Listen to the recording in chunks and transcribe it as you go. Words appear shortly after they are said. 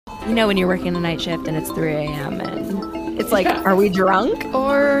You know when you're working a night shift and it's 3 a.m. and it's like, Yeah. are we drunk?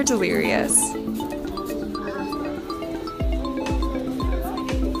 Or delirious.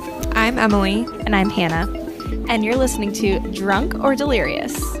 I'm Emily, And I'm Hannah. And you're listening to Drunk or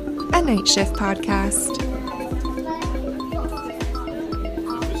Delirious. a night shift podcast.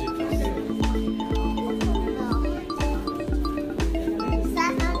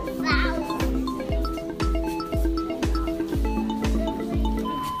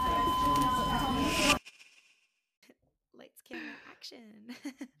 Lights, camera, action.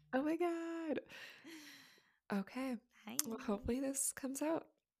 Oh my god. Okay. Hi. Well, hopefully this comes out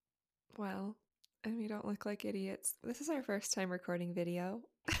well and we don't look like idiots. This is our first time recording video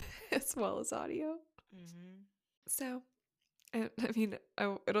as well as audio. Mm-hmm. So, I mean,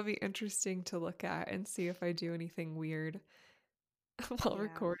 it'll be interesting to look at and see if I do anything weird while Yeah.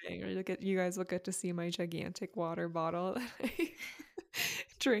 recording, or you guys will get to see my gigantic water bottle that I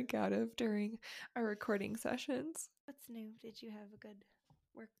drink out of during our recording sessions. What's new? Did you have a good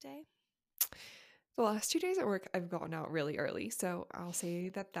work day? The last 2 days at work, I've gotten out really early, so I'll say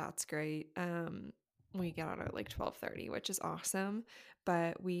that that's great. We get out at like 12:30, which is awesome,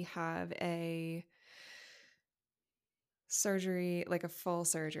 but we have a surgery, like a full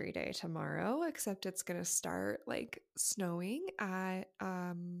surgery day tomorrow, except it's going to start like snowing at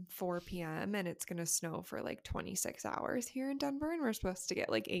 4 p.m. and it's going to snow for like 26 hours here in Denver, and we're supposed to get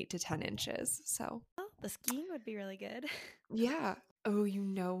like 8 to 10 inches. So, Oh, the skiing would be really good. yeah. Oh, you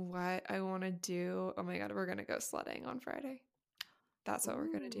know what I want to do? Oh my God, we're going to go sledding on Friday. That's what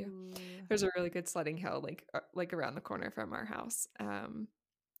we're going to do. Ooh, There's a really good sledding hill like around the corner from our house.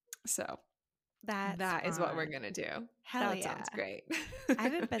 So that's that is what we're fun. going to do. Hell That yeah. sounds great. I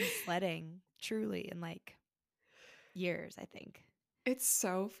haven't been sledding truly in like years, I think. It's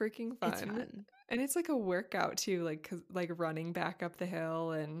so freaking fun. It's fun. And it's like a workout too, like 'cause, like running back up the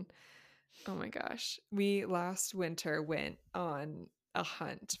hill, and oh my gosh. We last winter went on a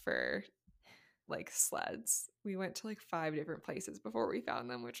hunt for like sleds. We went to like 5 different places before we found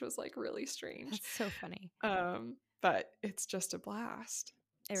them, which was like really strange. That's so funny. But it's just a blast.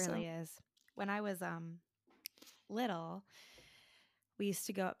 It So, really is. When I was little, we used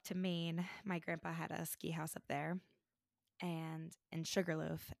to go up to Maine. My grandpa had a ski house up there and in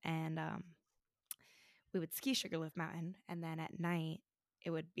Sugarloaf, and we would ski Sugarloaf Mountain, and then at night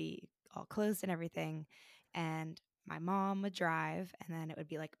it would be all closed and everything, and my mom would drive, and then it would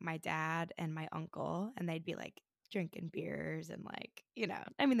be like my dad and my uncle, and they'd be like drinking beers and like,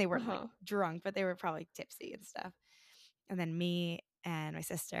 I mean, they weren't like uh-huh. drunk, but they were probably tipsy and stuff. And then me and my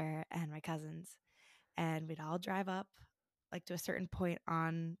sister and my cousins, and we'd all drive up like to a certain point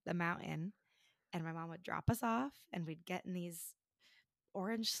on the mountain, and my mom would drop us off, and we'd get in these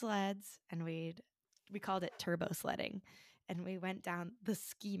orange sleds, and we called it turbo sledding, and we went down the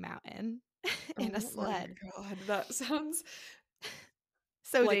ski mountain in a Oh my sled. God. That sounds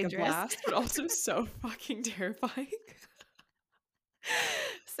So like a dangerous. blast, but also so fucking terrifying.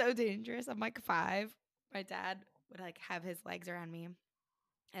 So dangerous. I'm like 5. My dad would like have his legs around me,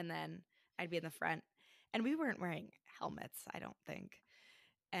 and then I'd be in the front, and we weren't wearing helmets, I don't think.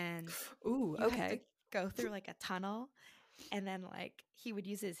 And Ooh, you have to okay. go through like a tunnel, and then like he would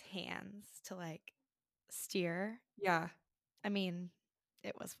use his hands to like steer. Yeah. I mean,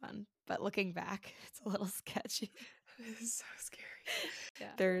 it was fun, but looking back, it's a little sketchy. This is so scary.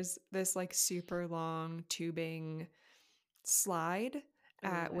 Yeah. There's this like super long tubing slide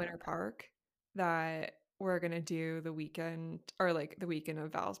at Ooh, Winter Park that we're gonna do the weekend, or like the weekend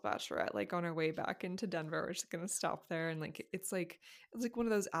of Val's Bachelorette. Like on our way back into Denver, we're just gonna stop there, and like it's like one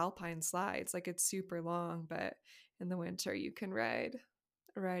of those alpine slides. Like it's super long, but in the winter you can ride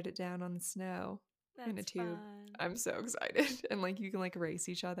it down on the snow in a that's tube. fun. I'm so excited. And like you can like race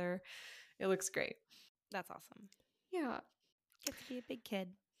each other. It looks great. That's awesome. Yeah. Get to be a big kid.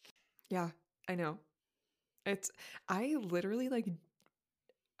 Yeah, I know. It's I literally like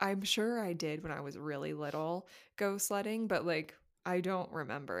I'm sure I did when I was really little go sledding, but like I don't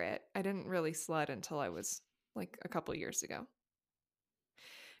remember it. I didn't really sled until I was like a couple years ago.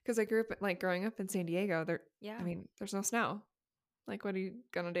 Because I grew up like growing up in San Diego, I Yeah, mean, there's no snow. Like what are you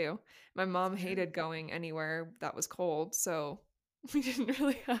gonna do? My that's mom true. hated going anywhere that was cold, so we didn't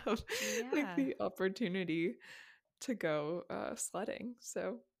really have like Yeah, the opportunity to go sledding.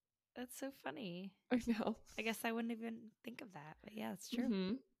 So that's so funny. I know. I guess I wouldn't even think of that, but yeah, it's true.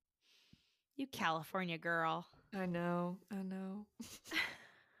 Hmm. You California girl. I know. I know.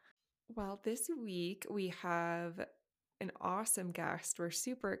 Well, this week we have an awesome guest. We're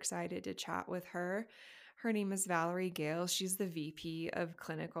super excited to chat with her. Her name is Valerie Gale. She's the VP of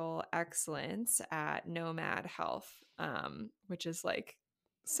Clinical Excellence at Nomad Health, which is like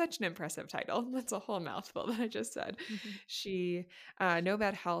such an impressive title. That's a whole mouthful that I just said. She,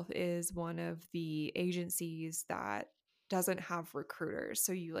 Nomad Health is one of the agencies that doesn't have recruiters.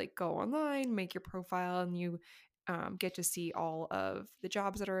 So you like go online, make your profile, and you get to see all of the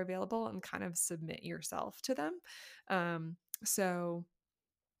jobs that are available and kind of submit yourself to them. So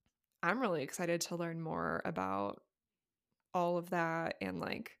I'm really excited to learn more about all of that and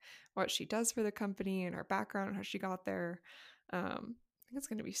like what she does for the company and her background and how she got there. I think it's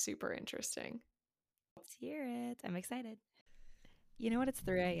going to be super interesting. Let's hear it. I'm excited. You know what? It's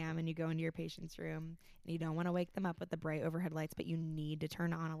 3 a.m. and you go into your patient's room and you don't want to wake them up with the bright overhead lights, but you need to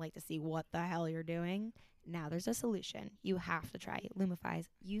turn on a light to see what the hell you're doing. Now there's a solution. You have to try Lumify's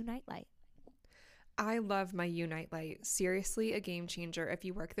Unite Light. I love my Unite light. Seriously, a game changer if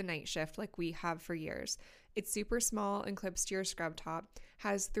you work the night shift like we have for years. It's super small and clips to your scrub top,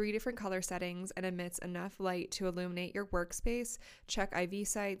 has 3 different color settings, and emits enough light to illuminate your workspace, check IV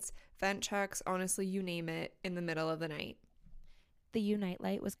sites, vent checks, honestly, you name it, in the middle of the night. The Unite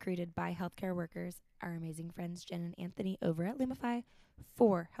Light was created by healthcare workers, our amazing friends Jen and Anthony over at Lumify,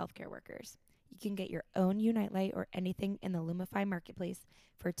 for healthcare workers. You can get your own Unite Light or anything in the Lumify marketplace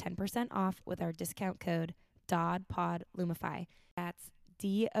for 10% off with our discount code DODPODLumify. That's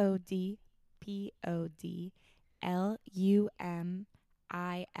DODPODLUMIFY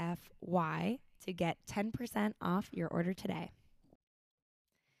to get 10% off your order today.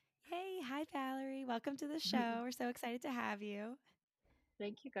 Hey, hi Valerie. Welcome to the show. We're so excited to have you.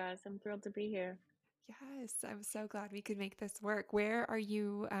 Thank you guys. I'm thrilled to be here. Yes, I'm so glad we could make this work. Where are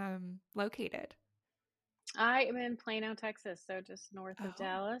you located? I am in Plano, Texas, so just north of Oh,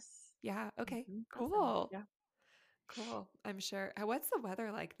 Dallas. yeah. Okay. Awesome. Cool. Yeah. Cool. I'm sure. What's the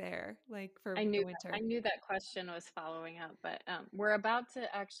weather like there? Like for I knew the that, I winter? knew that question was following up, but we're about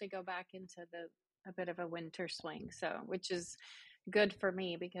to actually go back into the a bit of a winter swing, so which is good for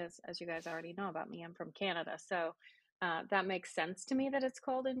me because as you guys already know about me, I'm from Canada, so that makes sense to me that it's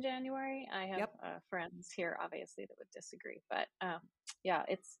cold in January. I have Yep. friends here, obviously, that would disagree, but yeah,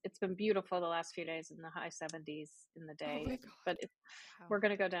 it's been beautiful the last few days in the high 70s in the Oh day, my and God. but it's Wow. we're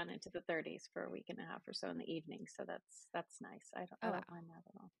going to go down into the 30s for a week and a half or so in the evening, so that's nice. I Oh, wow. don't mind that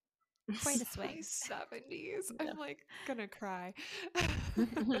at all. Quite a High swing. 70s. Yeah. I'm like gonna cry.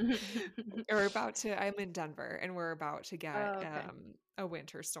 We're about to, I'm in Denver and we're about to get Oh, okay. a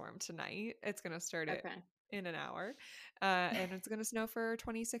winter storm tonight. It's gonna start it Okay. in an hour. And it's gonna snow for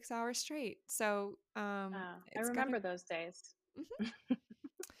 26 hours straight. So I it's gonna remember those days. mhm,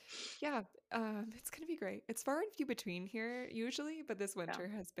 yeah, it's gonna be great. It's far and few between here usually, but this Yeah, winter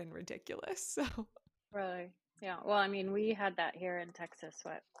has been ridiculous. So really. Yeah. Well, I mean, we had that here in Texas.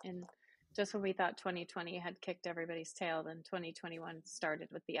 What in just when we thought 2020 had kicked everybody's tail, then 2021 started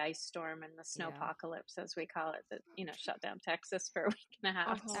with the ice storm and the Yeah. snowpocalypse, as we call it, that shut down Texas for a week and a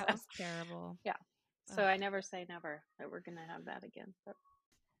half. So That uh-huh. was terrible. yeah. So I Ugh. never say never that we're gonna have that again. But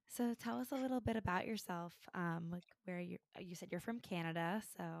So tell us a little bit about yourself. Like where you said you're from Canada.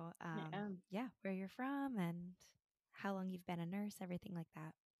 So yeah. yeah, where you're from and how long you've been a nurse, everything like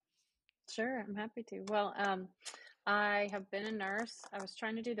that. Sure, I'm happy to. Well, I have been a nurse. I was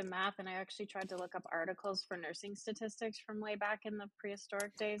trying to do the math and I actually tried to look up articles for nursing statistics from way back in the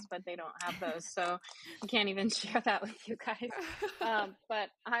prehistoric days, but they don't have those. So I can't even share that with you guys.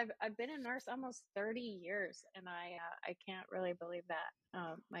 But I've been a nurse almost 30 years and I can't really believe that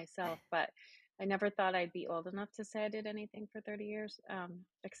myself, but I never thought I'd be old enough to say I did anything for 30 years,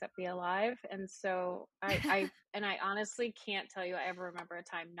 except be alive. And so I honestly can't tell you I ever remember a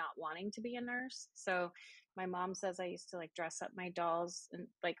time not wanting to be a nurse. So my mom says I used to like dress up my dolls and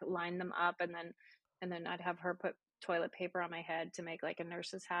like line them up and then I'd have her put toilet paper on my head to make like a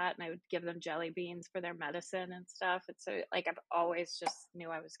nurse's hat and I would give them jelly beans for their medicine and stuff. And so like I've always just knew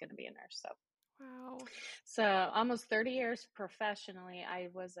I was going to be a nurse. Wow. So almost 30 years professionally. I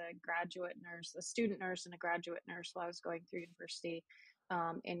was a graduate nurse, a student nurse and a graduate nurse while I was going through university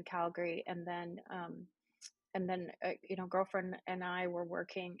in Calgary. And then girlfriend and I were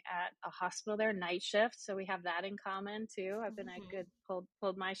working at a hospital there, night shift. So we have that in common too. I've been a Mhm. good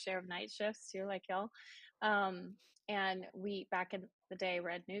pulled my share of night shifts too, like y'all. Um, and we back in the day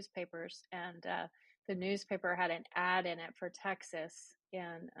read newspapers, and the newspaper had an ad in it for Texas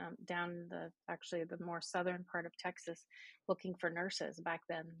and down the more southern part of Texas, looking for nurses. Back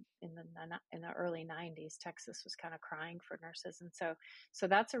then in the early '90s, Texas was kind of crying for nurses, and so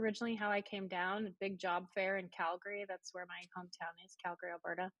that's originally how I came down. Big job fair in Calgary. That's where my hometown is, Calgary,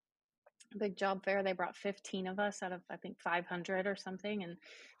 Alberta. Big job fair. They brought 15 of us out of I think 500 or something. And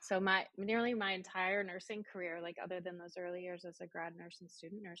so nearly my entire nursing career, like other than those early years as a grad nurse and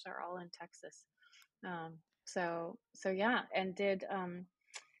student nurse, are all in Texas. So yeah, and did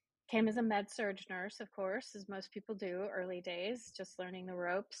came as a med surg nurse, of course, as most people do, early days, just learning the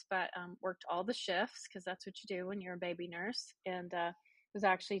ropes, but worked all the shifts because that's what you do when you're a baby nurse. And was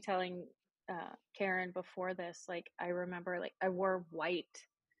actually telling Karen before this, like, I remember, like, I wore white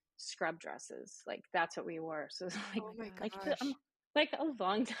scrub dresses, like that's what we wore. So it was Oh Oh my my gosh. like a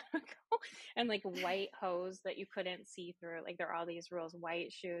long time ago, and like white hose that you couldn't see through. Like there are all these rules,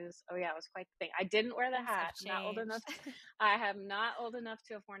 white shoes. Oh yeah, it was quite the thing. I didn't wear the Things have hat. I'm not old enough. changed. I am not old enough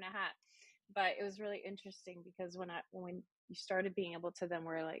to have worn a hat, but it was really interesting because when you started being able to then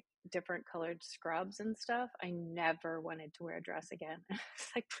wear like different colored scrubs and stuff, I never wanted to wear a dress again. It's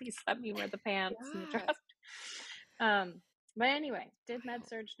like, please let me wear the pants and the Yeah. dress. But anyway, did med Wow.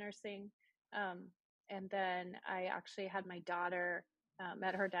 surg nursing. And then I actually had my daughter,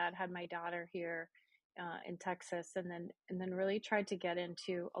 met her dad, had my daughter here in Texas, and then really tried to get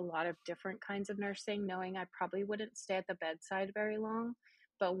into a lot of different kinds of nursing, knowing I probably wouldn't stay at the bedside very long,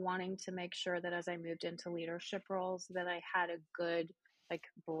 but wanting to make sure that as I moved into leadership roles, that I had a good like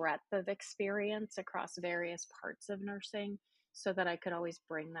breadth of experience across various parts of nursing so that I could always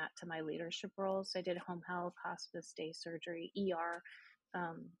bring that to my leadership roles. I did home health, hospice, day surgery, ER,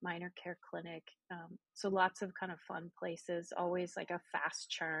 minor care clinic. So lots of kind of fun places, always like a fast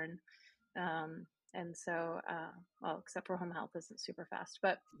churn. And so, well, except for home health isn't super fast,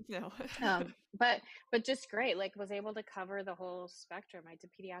 but No. um, but but just great. Like was able to cover the whole spectrum. I did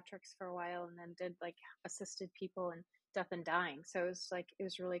pediatrics for a while, and then did like assisted people in death and dying. So it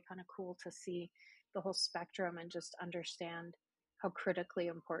was really kind of cool to see the whole spectrum and just understand how critically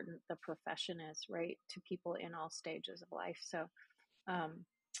important the profession is, right, to people in all stages of life. Um,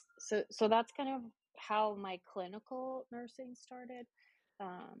 so that's kind of how my clinical nursing started.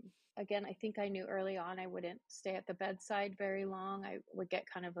 Um, Again, I think I knew early on I wouldn't stay at the bedside very long. I would get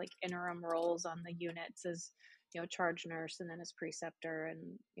kind of like interim roles on the units as, charge nurse and then as preceptor and,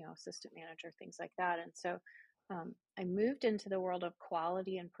 assistant manager, things like that. And so I moved into the world of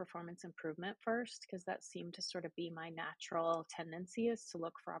quality and performance improvement first because that seemed to sort of be my natural tendency, is to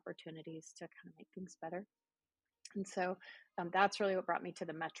look for opportunities to kind of make things better. And so that's really what brought me to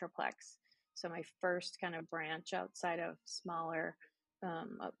the Metroplex. So my first kind of branch outside of smaller,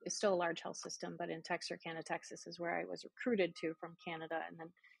 it's still a large health system, but in Texarkana, Texas is where I was recruited to from Canada. And then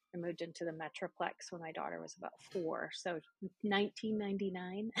I moved into the Metroplex when my daughter was about 4. So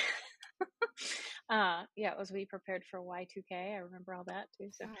 1999. Yeah, it was We Prepared for Y2K. I remember all that too.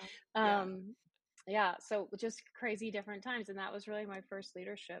 So, Wow. Yeah. yeah, so just crazy different times. And that was really my first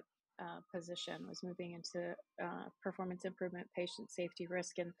leadership position, was moving into performance improvement, patient safety,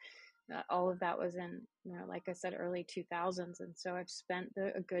 risk, and all of that was in, like I said, early 2000s. And so I've spent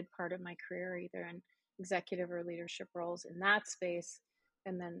a good part of my career either in executive or leadership roles in that space.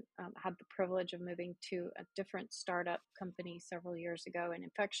 And then had the privilege of moving to a different startup company several years ago in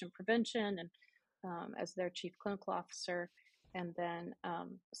infection prevention, and as their chief clinical officer. And then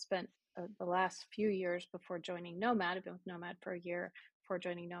spent the last few years before joining Nomad. I've been with Nomad for a year. Before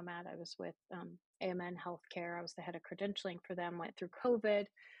joining Nomad, I was with AMN Healthcare. I was the head of credentialing for them, went through COVID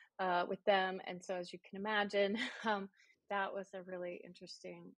with them. And so, as you can imagine, that was a really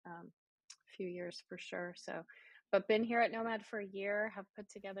interesting few years for sure. So, but been here at Nomad for a year, have put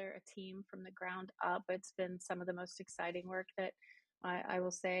together a team from the ground up. It's been some of the most exciting work that I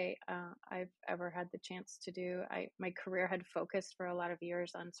will say I've ever had the chance to do. My career had focused for a lot of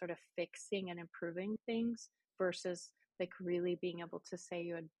years on sort of fixing and improving things versus like really being able to say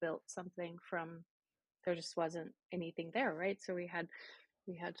you had built something from there just wasn't anything there, right? So we've had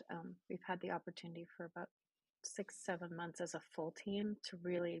the opportunity for about 6-7 months as a full team to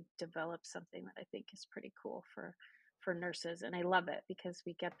really develop something that I think is pretty cool for nurses. And I love it because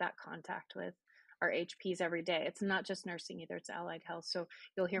we get that contact with our HPs every day. It's not just nursing either, it's allied health. So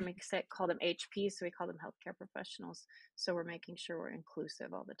you'll hear me call them HPs, so we call them healthcare professionals. So we're making sure we're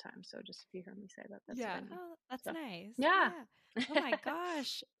inclusive all the time. So just if you hear me say that, that's what Yeah. I mean. Oh, that's So nice. yeah. Yeah. Oh my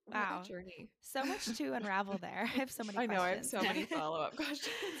gosh. What a Wow. journey. So much to unravel there. I have so many I know. I have questions. so many follow-up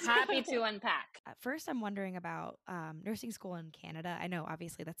questions. Happy to unpack. At first, I'm wondering about nursing school in Canada. I know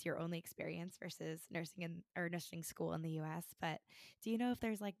obviously that's your only experience versus nursing school in the US, but do you know if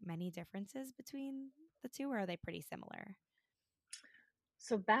there's like many differences between the two, or are they pretty similar?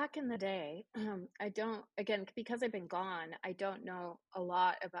 So back in the day, I don't, again, because I've been gone, I don't know a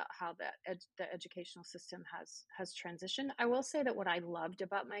lot about how the educational system has transitioned. I will say that what I loved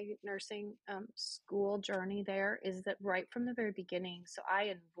about my nursing school journey there is that right from the very beginning, so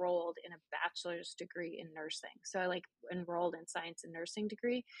I enrolled in a bachelor's degree in nursing. So I like enrolled in science and nursing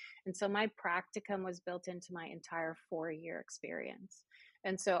degree. And so my practicum was built into my entire 4-year experience.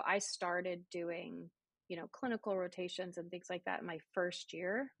 And so I started doing clinical rotations and things like that in my first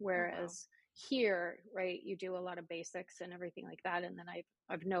year. Oh, wow. Whereas here, right, you do a lot of basics and everything like that. And then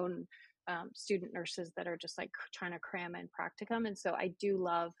I've known student nurses that are just like trying to cram in practicum. And so I do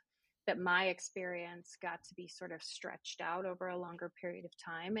love that my experience got to be sort of stretched out over a longer period of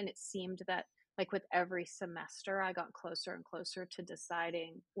time. And it seemed that like with every semester, I got closer and closer to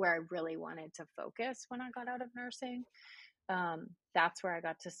deciding where I really wanted to focus when I got out of nursing. That's where I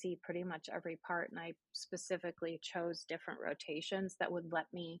got to see pretty much every part. And I specifically chose different rotations that would let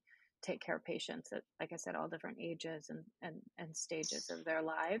me take care of patients at, like I said, all different ages and stages of their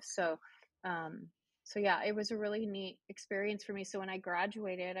lives. Um, so yeah, it was a really neat experience for me. So when I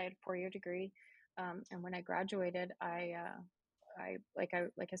graduated, I had a 4-year degree. And when I graduated, like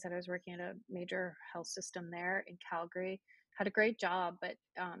I said, I was working at a major health system there in Calgary, had a great job, but,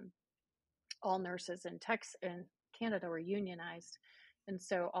 all nurses in Canada were unionized. And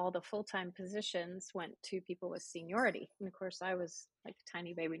so all the full-time positions went to people with seniority. And of course, I was like a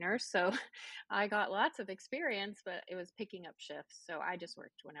tiny baby nurse. So I got lots of experience, but it was picking up shifts. So I just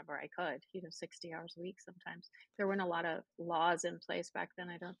worked whenever I could, 60 hours a week sometimes. There weren't a lot of laws in place back then,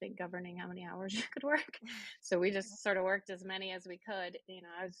 I don't think, governing how many hours you could work. So we just sort of worked as many as we could.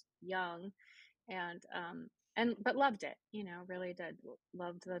 I was young and but loved it, really did.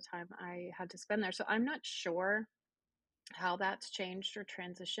 Loved the time I had to spend there. So I'm not sure how that's changed or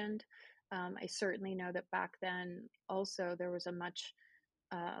transitioned. I certainly know that back then also there was a much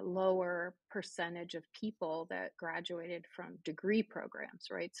lower percentage of people that graduated from degree programs,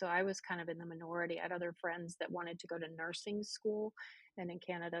 right? So I was kind of in the minority. I had other friends that wanted to go to nursing school, and in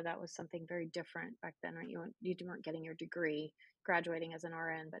Canada that was something very different back then. Right? You weren't getting your degree, graduating as an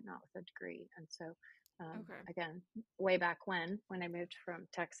RN, but not with a degree. And so Okay. again, way back when I moved from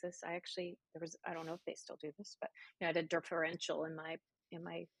Texas, I don't know if they still do this, but I had a differential in my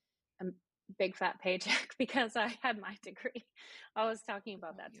um, big fat paycheck because I had my degree. I was talking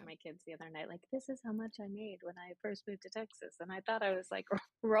about Oh, that to yeah. my kids the other night. Like, this is how much I made when I first moved to Texas. And I thought I was like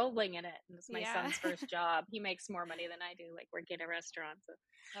rolling in it. And it's my Yeah. son's first job. He makes more money than I do, like working at a restaurant.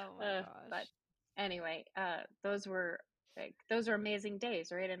 Oh So, my but gosh. anyway, those were amazing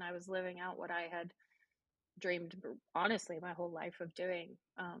days, right? And I was living out what I had dreamed, honestly, my whole life of doing.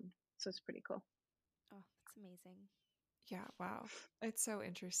 So it's pretty cool. Oh, that's amazing. Yeah, wow. It's so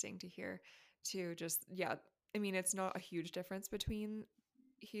interesting to hear too. Just yeah, I mean, it's not a huge difference between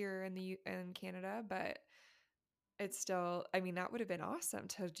here and and Canada, but it's still, I mean, that would have been awesome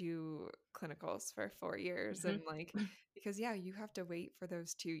to do clinicals for 4 years Hmm. and like because yeah, you have to wait for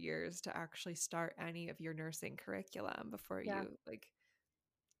those 2 years to actually start any of your nursing curriculum before Yeah, you like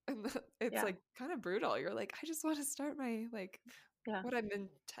and it's yeah, like kind of brutal. You're like, I just want to start my like yeah, what I'm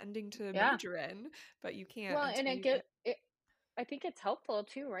intending to yeah. major in, but you can't Well, and until you get I think it's helpful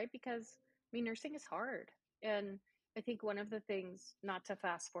too, right? Because I mean, nursing is hard. And I think one of the things, not to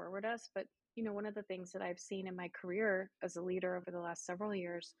fast forward us, but one of the things that I've seen in my career as a leader over the last several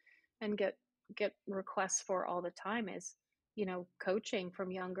years and get requests for all the time is, coaching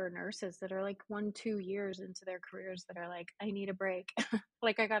from younger nurses that are like 1-2 years into their careers that are like, I need a break.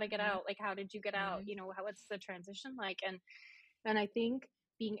 Like I gotta get Mhm, out. Like, how did you get out? mhm. What's the transition like? And I think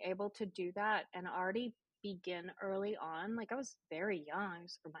being able to do that and already begin early on, like I was very young, I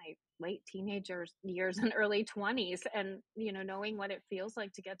was for my late teenagers years and early 20s, and knowing what it feels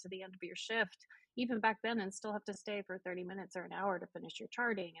like to get to the end of your shift, even back then, and still have to stay for 30 minutes or an hour to finish your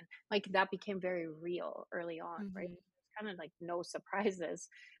charting. And like that became very real early on, right? Mhm. It's kind of like no surprises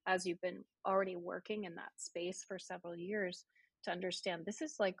as you've been already working in that space for several years to understand this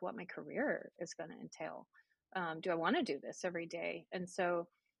is like what my career is going to entail. Do I want to do this every day? And so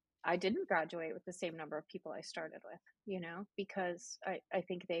I didn't graduate with the same number of people I started with, because I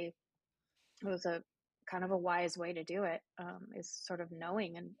think it was a kind of a wise way to do it, is sort of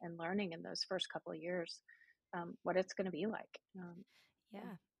knowing and learning in those first couple of years what it's going to be like. So,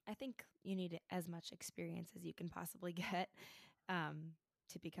 Yeah. I think you need as much experience as you can possibly get um,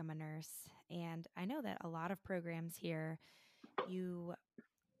 to become a nurse. And I know that a lot of programs here, you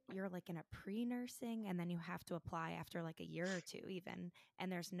you're like in a pre-nursing and then you have to apply after like a year or two even,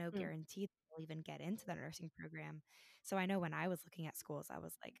 and there's no mm, guarantee that you'll even get into the nursing program. So I know when I was looking at schools, I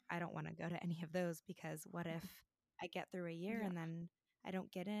was like, I don't want to go to any of those because what if I get through a year Yeah. and then I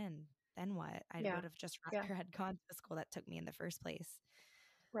don't get in? Then what? I yeah, would have just yeah, rather had gone to the school that took me in the first place.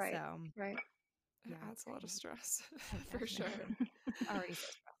 right, So right. It yeah, adds a lot of stress oh for sure. definitely. It's already so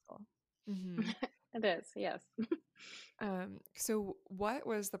stressful. Hmm. It is, yes. So what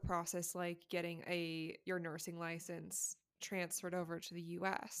was the process like getting your nursing license transferred over to the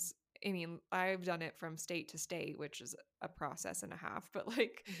US? I mean, I've done it from state to state, which is a process and a half, but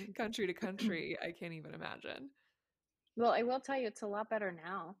like Mhm. country to country, I can't even imagine. Well, I will tell you, it's a lot better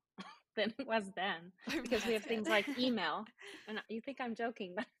now than it was then I because we That's have bet. things good. like email. And you think I'm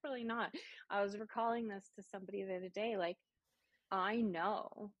joking, but I'm really not. I was recalling this to somebody the other day. Like, I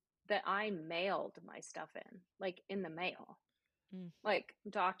know that I mailed my stuff like in the mail, Mm. like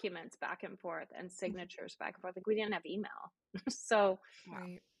documents back and forth and signatures back and forth. Like, we didn't have email. So Wow.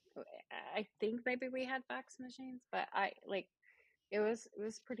 Right. I think maybe we had fax machines, but it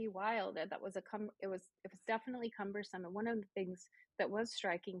was pretty wild. That was it was definitely cumbersome. And one of the things that was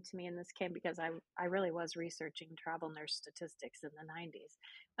striking to me, and this came because I really was researching travel nurse statistics in the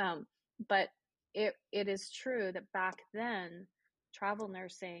 90s, but it is true that back then travel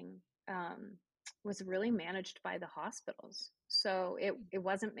nursing um, was really managed by the hospitals. So it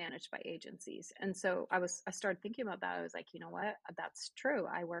wasn't managed by agencies. And so I started thinking about that. I was like, you know what, that's true.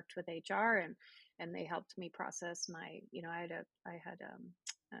 I worked with HR, and they helped me process my, I had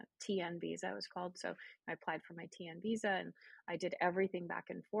a TN visa, it was called. So I applied for my TN visa, and I did everything back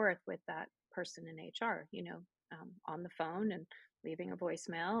and forth with that person in HR, on the phone, and leaving a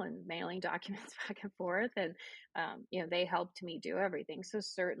voicemail and mailing documents back and forth. And, they helped me do everything. So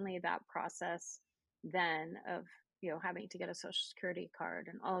certainly that process then of, having to get a social security card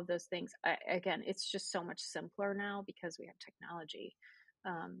and all of those things, again, it's just so much simpler now because we have technology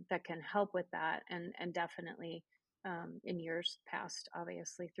that can help with that. And definitely in years past,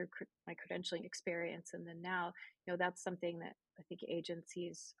 obviously through my credentialing experience, and then now, that's something that I think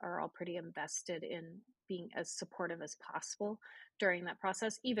agencies are all pretty invested in being as supportive as possible during that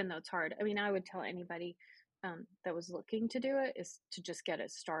process, even though it's hard. I mean, I would tell anybody that was looking to do it is to just get it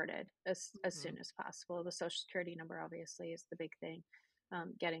started as Mhm. soon as possible. The social security number obviously is the big thing,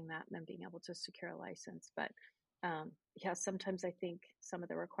 getting that and then being able to secure a license. But yeah, sometimes I think some of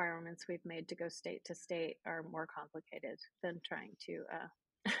the requirements we've made to go state to state are more complicated than trying to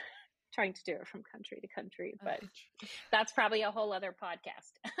trying to do it from country to country. Ugh. But that's probably a whole other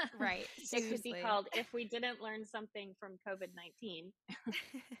podcast. Right. It could be Seriously. called "If We Didn't Learn Something from COVID-19."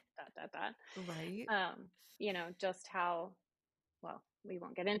 Dot dot dot. Right. Just how, well, we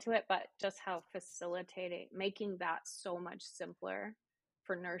won't get into it, but just how facilitating, making that so much simpler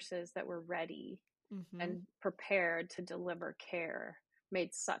for nurses that were ready Hmm. and prepared to deliver care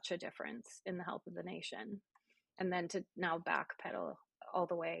made such a difference in the health of the nation. And then to now backpedal all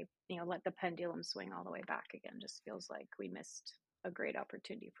the way, let the pendulum swing all the way back again, just feels like we missed a great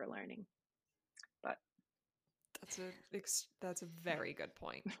opportunity for learning. But That's a very good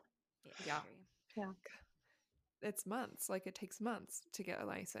point. Yeah, I Yeah. agree. yeah, It's months. Like it takes months to get a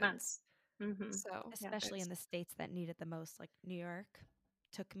license. months. Mm-hmm. So Yeah, Especially in it's the states that need it the most, like New York,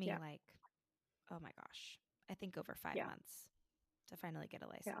 took me yeah, like, oh my gosh, I think over 5 months to finally get a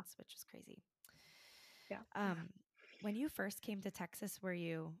yeah, license, which is crazy. yeah. When you first came to Texas, were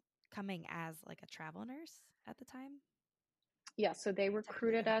you coming as like a travel nurse at the time? Yeah, so they Technically,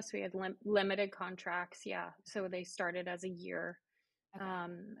 recruited okay. us. We had limited contracts. Yeah, so they started as a year. Okay.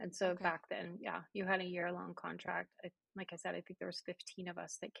 And so okay. back then, yeah, you had a year-long contract. Like I said, I think there was 15 of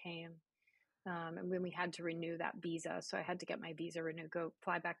us that came. And when we had to renew that visa, so I had to get my visa renewed, go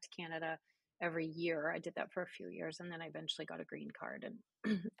fly back to Canada every year. I did that for a few years, and then I eventually got a green card and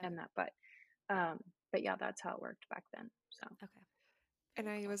Okay. and that. But yeah, that's how it worked back then. So Okay. And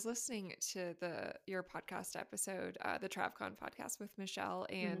Very I cool. was listening to your podcast episode, the TravCon podcast with Michelle,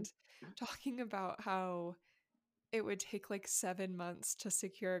 mhm. and talking about how it would take like 7 months to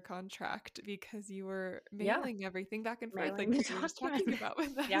secure a contract because you were Yeah, mailing everything back and forth, mailing like the you were just talking document. about.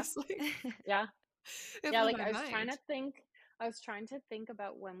 And that Yeah, was like, yeah. it Yeah, blew like my mind. I was trying to think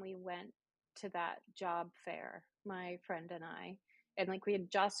about when we went to that job fair, my friend and I, and like we had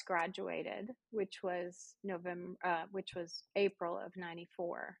just graduated, which was April of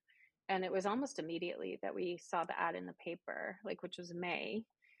 94. And it was almost immediately that we saw the ad in the paper, like which was May.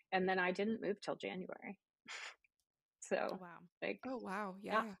 And then I didn't move till January. So Wow. like, Oh, wow.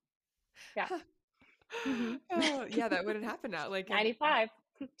 yeah, Yeah. yeah. hmm Oh, yeah, that wouldn't happen now. Like, 95,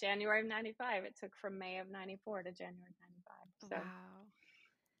 January of 95. It took from May of 94 to January of 95. So Wow.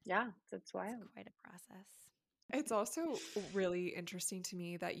 yeah, it's It's wild. quite a process. it's also really interesting to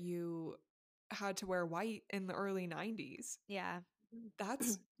me that you had to wear white in the early 90s. Yeah.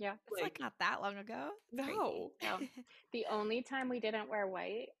 That's Yeah. It's like like, not that long ago. It's crazy. no. Yeah. The only time we didn't wear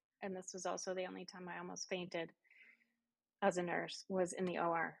white, and this was also the only time I almost fainted as a nurse, was in the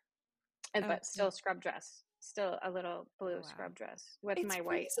OR. Oh, But still scrub dress, still a little blue Oh, wow. scrub dress with it's my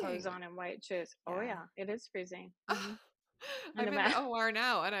white hose freezing. on and white shoes. Oh Yeah. yeah, it is freezing. Hmm in the I'm in the math. OR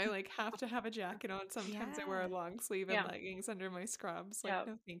now, and I like have to have a jacket on. Sometimes I wear a Yeah. long sleeve and Yeah. leggings under my scrubs. Like, Yeah.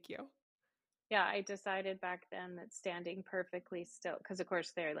 no, thank you. Yeah, I decided back then that standing perfectly still, because of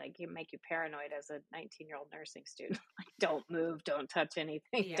course they're like, you make you paranoid as a 19-year-old nursing student. Like, don't move, don't touch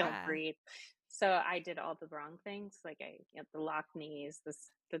anything, don't Yeah. breathe. So I did all the wrong things. Like the locked knees,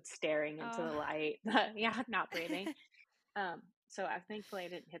 the staring into Oh. the light, yeah, not breathing. So I thankfully I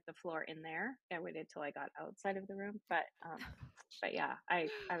didn't hit the floor in there. I waited till I got outside of the room. But yeah, I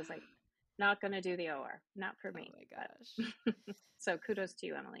was like, not gonna do the OR, not for Oh me. my gosh. But so kudos to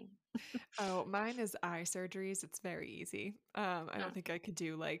you, Emily. Oh, mine is eye surgeries. It's very easy. I Oh, don't think I could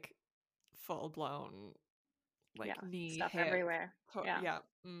do like full blown yeah, like knee, stuff hip. everywhere. Yeah. Yeah.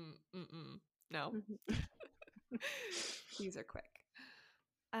 No. Mhm. These are quick.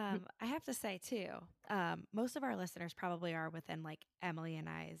 I have to say too, most of our listeners probably are within like Emily and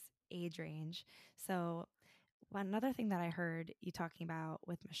I's age range. So one another thing that I heard you talking about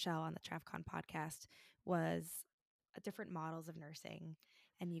with Michelle on the TravCon podcast was different models of nursing.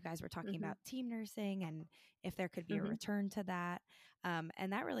 And you guys were talking Mhm. about team nursing and if there could be a Mhm. return to that.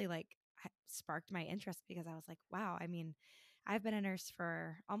 And that really like sparked my interest because I was like, wow, I mean, I've been a nurse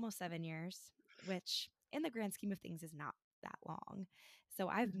for almost 7 years, which in the grand scheme of things is not that long. So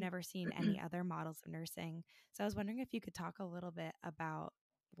I've Mhm. never seen any other models of nursing. So I was wondering if you could talk a little bit about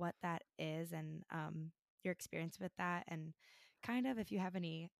what that is and your experience with that and kind of if you have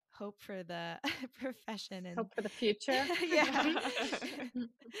any hope for the profession and Hope for the future. yeah,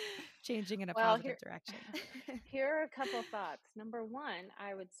 changing in a Well, positive direction. here are a couple thoughts. Number one,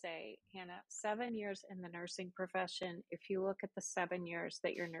 I would say, Hannah, 7 years in the nursing profession. If you look at the 7 years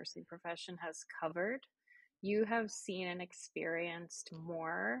that your nursing profession has covered, you have seen and experienced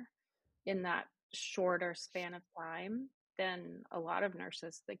more in that shorter span of time than a lot of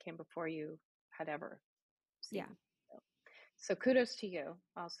nurses that came before you had ever Yeah. seen. So kudos to you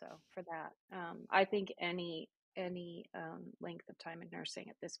also for that. I think any length of time in nursing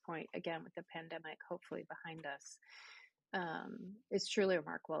at this point, again with the pandemic hopefully behind us, is truly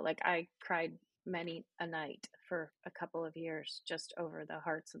remarkable. Like I cried many a night for a couple of years just over the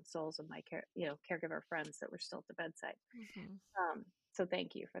hearts and souls of my caregiver friends that were still at the bedside. Mhm. So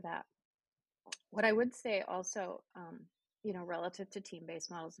thank you for that. What I would say also, relative to team-based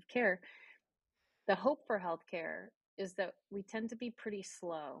models of care, the hope for healthcare is that we tend to be pretty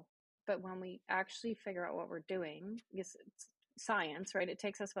slow, but when we actually figure out what we're doing, because it's science, right? It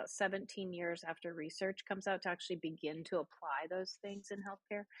takes us about 17 years after research comes out to actually begin to apply those things in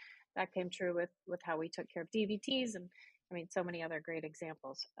healthcare. That came true with how we took care of DVTs, and I mean so many other great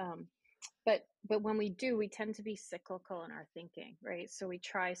examples. But when we do, we tend to be cyclical in our thinking, right? So we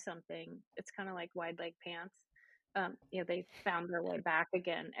try something. It's kind of like wide leg pants. They found their way back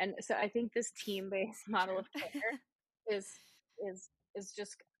again, and so I think this team-based model True. of care is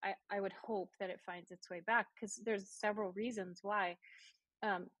just. I would hope that it finds its way back because there's several reasons why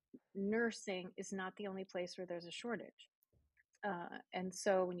um, nursing is not the only place where there's a shortage. And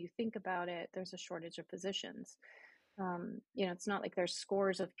so when you think about it, there's a shortage of physicians. It's not like there's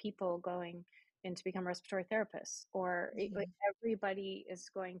scores of people going in to become respiratory therapists, or like Mhm. everybody is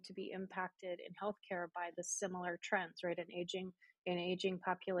going to be impacted in healthcare by the similar trends, right? An aging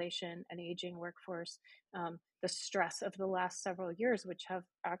population, an aging workforce, the stress of the last several years, which have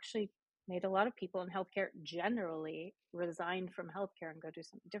actually made a lot of people in healthcare generally resign from healthcare and go do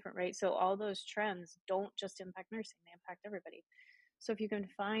something different, right? So all those trends don't just impact nursing; they impact everybody. So if you can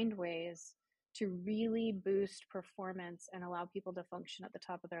find ways to really boost performance and allow people to function at the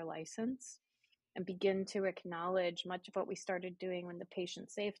top of their license and begin to acknowledge much of what we started doing when the patient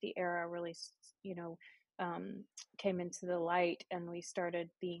safety era really, you know, um, came into the light, and we started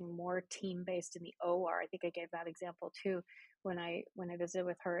being more team based in the OR. I think I gave that example too when I visited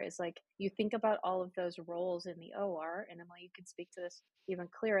with her. Is like you think about all of those roles in the OR, and Emily, you could speak to this even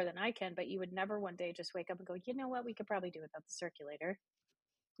clearer than I can. But you would never one day just wake up and go, you know what, we could probably do without the circulator.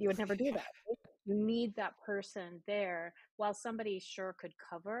 You would never do Yeah. that. Right? You need that person there. While somebody sure could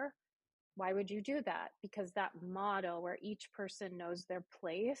cover, why would you do that? Because that model where each person knows their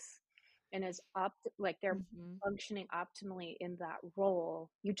place and is like they're Mhm. functioning optimally in that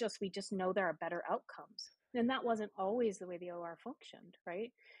role, we just know there are better outcomes. And that wasn't always the way the OR functioned,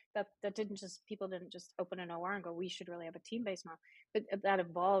 right? That didn't just people didn't just open an OR and go, we should really have a team-based model. But that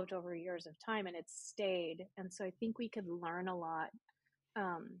evolved over years of time and it's stayed. And so I think we could learn a lot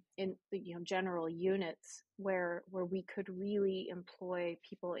in general units where we could really employ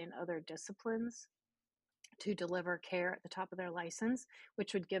people in other disciplines to deliver care at the top of their license,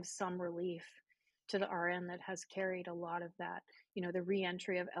 which would give some relief to the RN that has carried a lot of that. The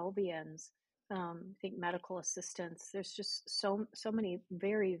reentry of LVNs I think medical assistants. There's just so many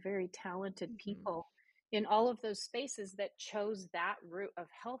very, very talented Mhm. people in all of those spaces that chose that route of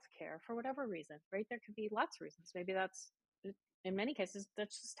healthcare for whatever reason, right? There could be lots of reasons. Maybe that's in many cases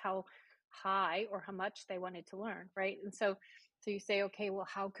that's just how high or how much they wanted to learn, right? And so you say, okay, well,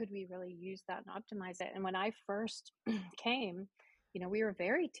 how could we really use that and optimize it? And when I first came, we were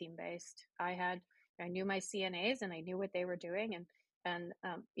very team based. I knew my CNAs and I knew what they were doing, and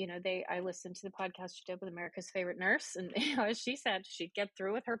I listened to the podcast she did with America's Favorite Nurse, and as she said, she'd get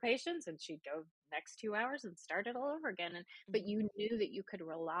through with her patients and she'd go next 2 hours and start it all over again. And but Mhm. you knew that you could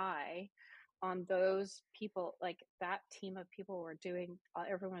rely on those people, like that team of people were doing,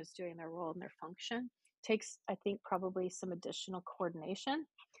 everyone was doing their role and their function. Takes, I think, probably some additional coordination.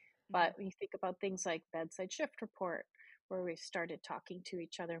 Mhm. But when you think about things like bedside shift report, where we started talking to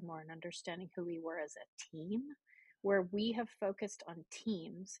each other more and understanding who we were as a team, where we have focused on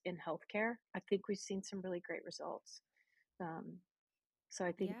teams in healthcare, I think we've seen some really great results. Um, so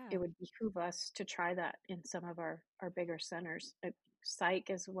I think it Yeah. would behoove us to try that in some of our bigger centers. Psych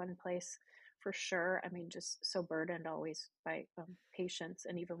is one place for sure. I mean, just so burdened always by patients,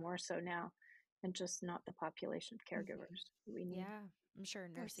 and even more so now, and just not the population of Mhm. caregivers we need. Yeah. I'm sure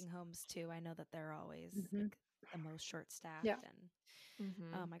Yes. nursing homes too. I know that they're always Hmm. like the most short Yeah. staffed and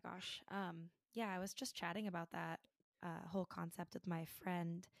oh Mhm. my gosh. Yeah, I was just chatting about that whole concept with my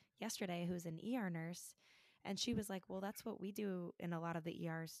friend yesterday who's an ER nurse, and she was like, "Well, that's what we do in a lot of the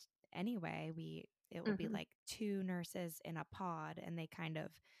ERs anyway. It will be Hmm. like two nurses in a pod and they kind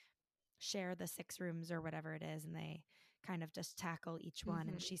of share the 6 rooms or whatever it is and they kind of just tackle each one."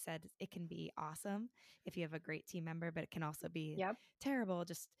 And Mhm. she said it can be awesome if you have a great team member, but it can also be Yep. terrible.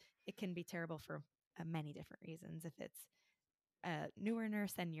 Just it can be terrible for many different reasons. If it's a newer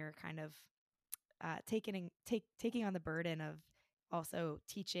nurse, then you're kind of taking on the burden of also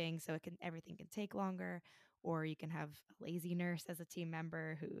teaching, so everything can take longer, or you can have a lazy nurse as a team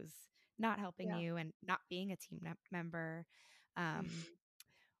member who's not helping Yeah. you and not being a team member. Um, Hmm.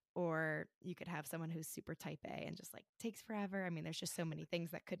 or you could have someone who's super type A and just like takes forever. I mean, there's just so many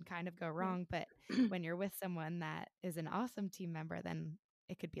things that could kind of go Yeah. wrong. But when you're with someone that is an awesome team member, then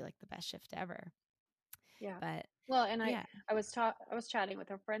it could be like the best shift ever. Yeah. But Well, and yeah. I was chatting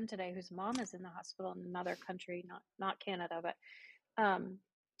with a friend today whose mom is in the hospital in another country, not Canada, but um,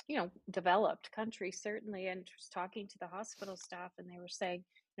 developed country certainly, and just talking to the hospital staff, and they were saying,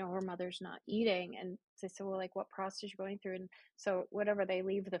 her mother's not eating, and they said, well, like, what process you're going through, and so whatever, they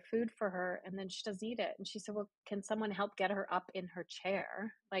leave the food for her, and then she doesn't eat it, and she said, well, can someone help get her up in her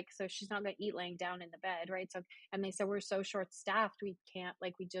chair, like, so she's not going to eat laying down in the bed, right? So, and they said, we're so short staffed, we can't,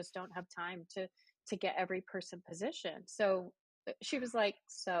 like, we just don't have time to get every person positioned. So she was like,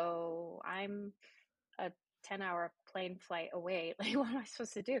 so I'm a 10-hour plane flight away. Like, what am I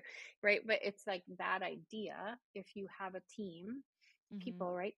supposed to do? Right. But it's like that idea. If you have a team, Mm-hmm.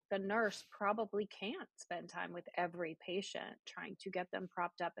 people, right? The nurse probably can't spend time with every patient trying to get them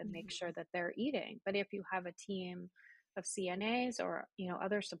propped up and make sure Mhm. that they're eating. But if you have a team of CNAs or,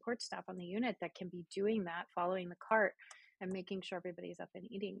 other support staff on the unit that can be doing that, following the cart and making sure everybody's up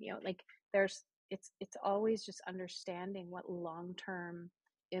and eating, like there's, it's always just understanding what long-term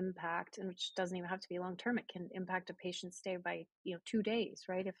impact, and which doesn't even have to be long term, it can impact a patient's stay by 2 days,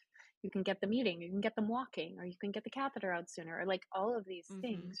 right? If you can get them eating, you can get them walking, or you can get the catheter out sooner, or like all of these Mhm.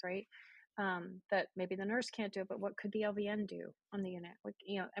 things, right? That maybe the nurse can't do, but what could the LVN do on the unit? Like,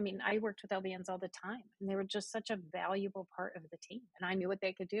 I mean, I worked with LVNs all the time, and they were just such a valuable part of the team. And I knew what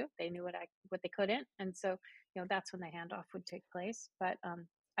they could do; they knew what they couldn't, and so that's when the handoff would take place. But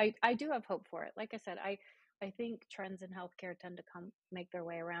I do have hope for it. Like I said, I think trends in healthcare tend to come make their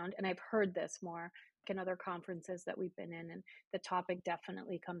way around, and I've heard this more in other conferences that we've been in, and the topic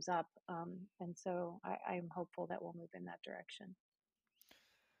definitely comes up. And so I'm hopeful that we'll move in that direction.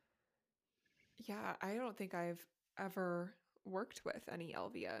 Yeah, I don't think I've ever worked with any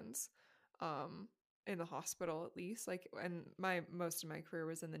LVNs um in the hospital at least. Like, and my most of my career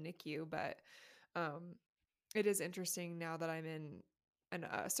was in the NICU, but um it is interesting now that I'm in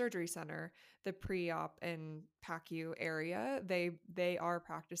a surgery center, the pre-op and PACU area, they are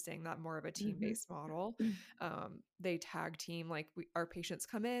practicing that more of a Hmm. team-based model. They tag team, like our patients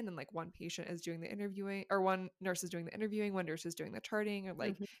come in and like one patient is doing the interviewing, or one nurse is doing the interviewing, one nurse is doing the charting, or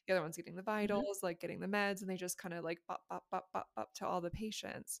like Hmm. the other one's getting the Hmm. vitals, like getting the meds, and they just kind of like bop bop bop bop bop to all the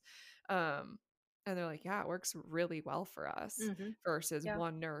patients. Um, and they're like, yeah, it works really well for us Hmm. versus Yeah.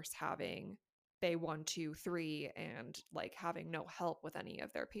 one nurse having bay 1, 2, 3 and like having no help with any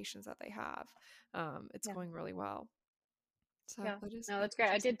of their patients that they have. It's Yeah. going really well. So Yeah. that is No, that's that's great.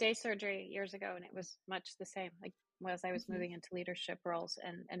 I interesting. did day surgery years ago, and it was much the same. Like, was I was Mhm. moving into leadership roles,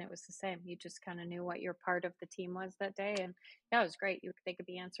 and it was the same. You just kind of knew what your part of the team was that day, and yeah, it was great. They could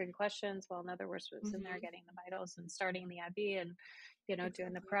be answering questions while another was in there Mhm. getting the vitals and starting the IV and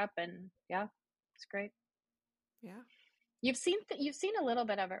doing the Exactly. prep, and yeah, it's great. Yeah. You've seen a little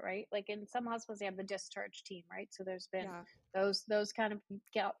bit of it, right? Like in some hospitals, they have the discharge team, right? So there's been Yeah. those kind of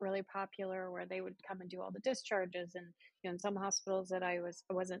got really popular where they would come and do all the discharges, and in some hospitals that I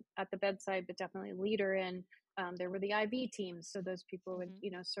wasn't at the bedside, but definitely leader in. There were the IV teams, so those people would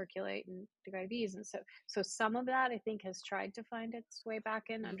Mhm. Circulate and do IVs, and so some of that I think has tried to find its way back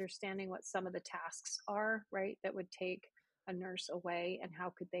in Mhm. understanding what some of the tasks are, right? That would take a nurse away, and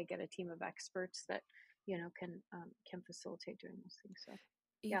how could they get a team of experts that can facilitate doing those things. So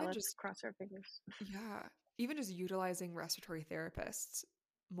yeah, Even let's just cross our fingers. Yeah, even just utilizing respiratory therapists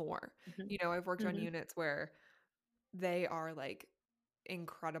more. Hmm. I've worked on Hmm. units where they are like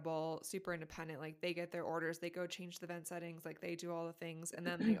incredible, super independent. Like they get their orders, they go change the vent settings, like they do all the things. And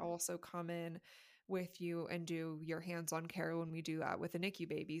then they also come in with you and do your hands-on care when we do that with the NICU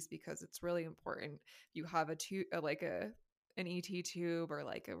babies, because it's really important. You have a tube, like an ET tube or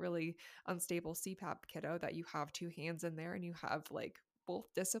like a really unstable CPAP kiddo, that you have two hands in there and you have like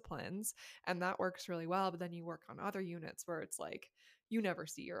both disciplines, and that works really well. But then you work on other units where it's like you never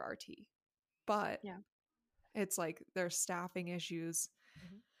see your RT, but Yeah. it's like there's staffing issues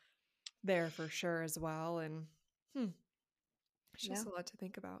Mhm. there for sure as well. And hmm, it's Yeah. just a lot to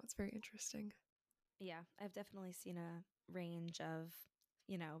think about. It's very interesting. Yeah, I've definitely seen a range of,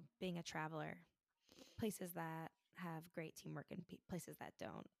 being a traveler, places that have great teamwork and places that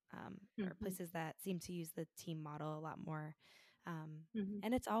don't, or Hmm. places that seem to use the team model a lot more. Um, Hmm.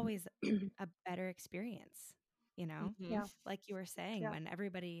 and it's always a better experience, Hmm. Yeah. like you were saying, Yeah.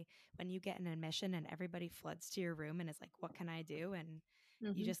 when you get an admission and everybody floods to your room and is like, what can I do? And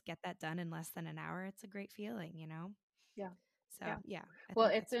you Hmm. just get that done in less than an hour. It's a great feeling. Yeah. So Yeah. yeah, I Well,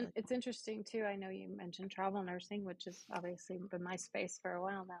 think that's really it's cool. interesting too. I know you mentioned travel nursing, which has obviously been my space for a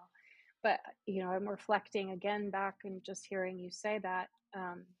while now. But I'm reflecting again back and just hearing you say that,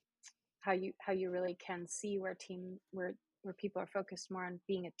 um, how you really can see where people are focused more on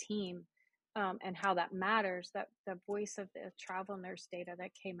being a team, and how that matters. That the voice of the travel nurse data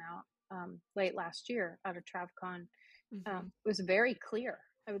that came out late last year out of TravCon Hmm. was very clear.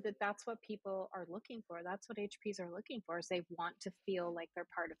 That's what people are looking for. That's what HPs are looking for. Is they want to feel like they're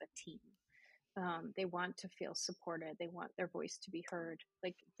part of a team. They want to feel supported. They want their voice to be heard.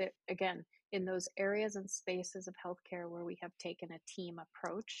 Like again, in those areas and spaces of healthcare where we have taken a team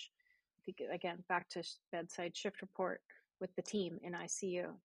approach, I think again back to bedside shift report with the team in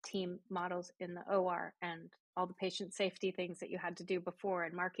ICU, team models in the OR, and all the patient safety things that you had to do before,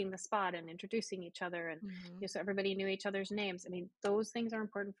 and marking the spot and introducing each other, and Hmm. so everybody knew each other's names. I mean, those things are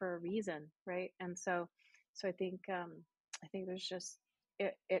important for a reason, right? And so I think there's just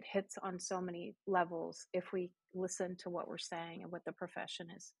it hits on so many levels if we listen to what we're saying and what the profession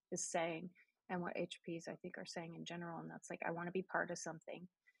is saying, and what HPs I think are saying in general. And that's like, I want to be part of something.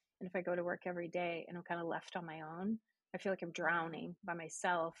 And if I go to work every day and I'm kind of left on my own, I feel like I'm Yeah. drowning by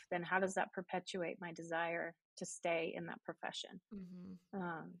myself. Then how does that perpetuate my desire to stay in that profession?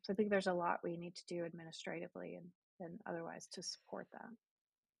 Hmm. So I think there's a lot we need to do administratively and otherwise to support that.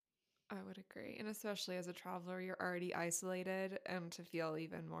 I would agree. And especially as a traveler, you're already isolated, and to feel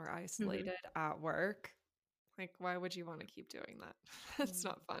even more Hmm. isolated at work, like, why would you want to keep doing that? It's Mm.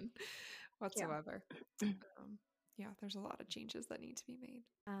 not fun Yeah. whatsoever. Um, yeah, there's a lot of changes that need to be made.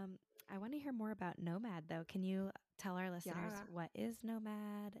 Um, I want to hear more about Nomad, though. Can you tell our listeners Yeah. what is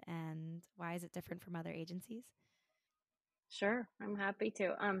Nomad and why is it different from other agencies? Sure, I'm happy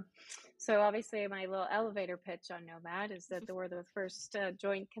to. So obviously, my little elevator pitch on Nomad is that we're the first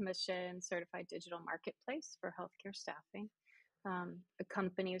Joint Commission certified digital marketplace for healthcare staffing. The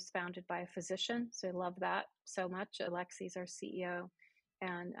company was founded by a physician, so I love that so much. Alexi's our CEO,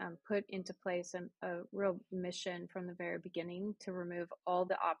 and put into place a real mission from the very beginning to remove all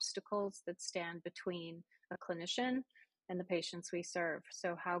the obstacles that stand between a clinician and the patients we serve.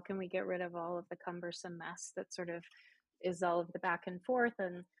 So how can we get rid of all of the cumbersome mess that sort of is all of the back and forth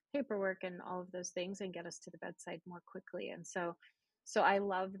and paperwork and all of those things, and get us to the bedside more quickly? And so I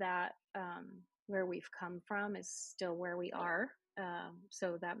love that, where we've come from is still where we are.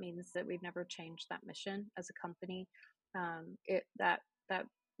 So that means that we've never changed that mission as a company. That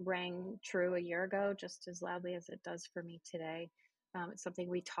rang true a year ago just as loudly as it does for me today. It's something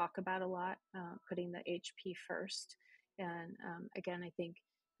we talk about a lot, putting the HP first. And again, I think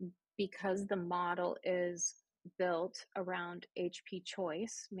because the model is built around HP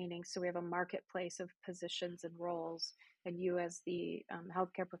choice, meaning so we have a marketplace of positions and roles, and you as the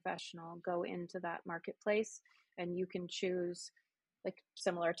healthcare professional go into that marketplace. and you can choose, like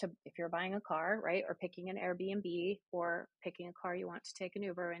similar to if you're buying a car, right? Or picking an Airbnb or picking a car you want to take an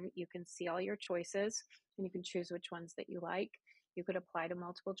Uber, and you can see all your choices and you can choose which ones that you like. You could apply to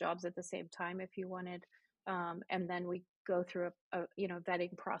multiple jobs at the same time if you wanted. And then we go through a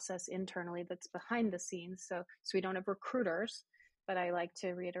vetting process internally that's behind the scenes. So we don't have recruiters, but I like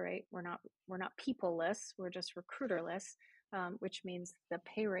to reiterate, we're not people-less, we're just recruiterless, which means the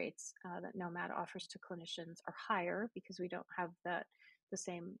pay rates that Nomad offers to clinicians are higher because we don't have the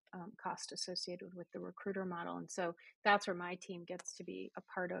same cost associated with the recruiter model. And so that's where my team gets to be a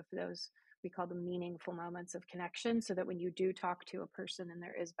part of those, we call them meaningful moments of connection, so that when you do talk to a person and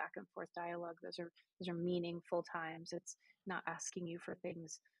there is back and forth dialogue, those are meaningful times. It's not asking you for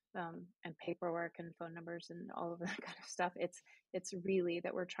things and paperwork and phone numbers and all of that kind of stuff. It's really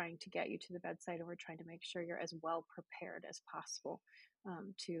that we're trying to get you to the bedside, and we're trying to make sure you're as well prepared as possible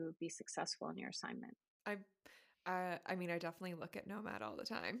to be successful in your assignment. I mean, I definitely look at Nomad all the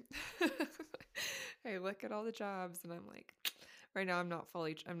time. I look at all the jobs and I'm like, right now I'm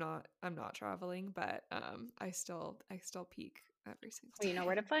not traveling, but I still peek every single Well, you know day.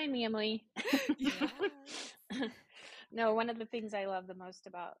 where to find me, Emily. Yeah. No, one of the things I love the most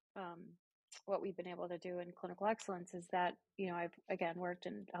about what we've been able to do in clinical excellence is that, I've again worked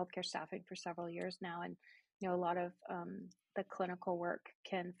in healthcare staffing for several years now, and a lot of the clinical work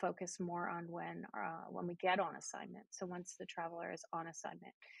can focus more on when we get on assignment. So once the traveler is on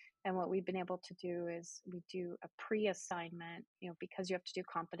assignment. And what we've been able to do is we do a pre-assignment, because you have to do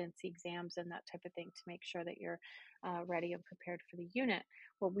competency exams and that type of thing to make sure that you're ready and prepared for the unit.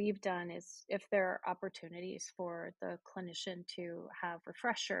 What we've done is, if there are opportunities for the clinician to have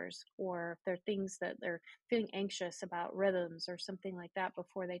refreshers, or if there are things that they're feeling anxious about, rhythms or something like that,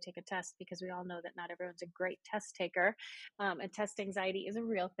 before they take a test, because we all know that not everyone's a great test taker, and test anxiety is a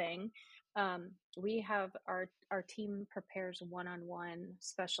real thing. We have our team prepares one-on-one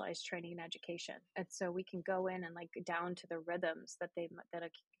specialized training and education, and so we can go in and like down to the rhythms that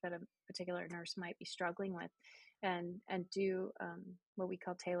a particular nurse might be struggling with, and do what we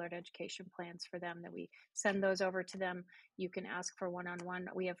call tailored education plans for them, that we send those over to them. You can ask for one-on-one.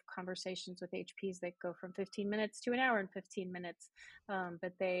 We have conversations with HPs that go from 15 minutes to an hour and 15 minutes,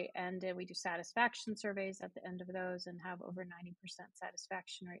 but we do satisfaction surveys at the end of those, and have over 90%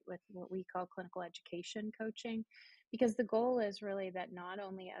 satisfaction rate with what we call clinical education coaching, because the goal is really that not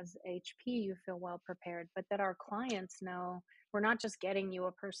only as HP you feel well prepared, but that our clients know we're not just getting you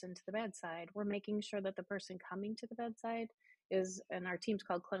a person to the bedside, we're making sure that the person coming to the bedside is, and our team's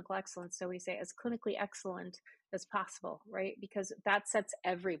called clinical excellence, so we say as clinically excellent as possible, right? Because that sets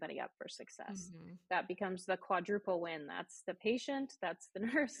everybody up for success. Mm-hmm. That becomes the quadruple win. That's the patient, that's the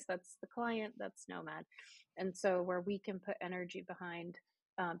nurse, that's the client, that's Nomad. And so where we can put energy behind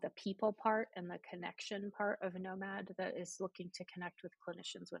the people part and the connection part of Nomad, that is looking to connect with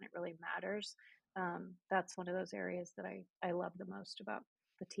clinicians when it really matters, that's one of those areas that I love the most about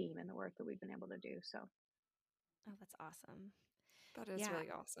the team and the work that we've been able to do. So Oh, that's awesome. That is Yeah, really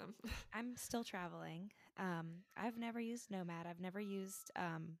awesome. I'm still traveling. I've never used Nomad. I've never used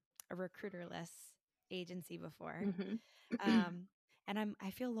a recruiterless agency before. mm-hmm. Um, and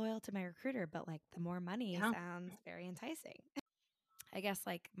I feel loyal to my recruiter, but like the more money Yeah. sounds very enticing. I guess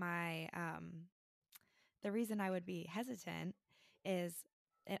like the reason I would be hesitant is,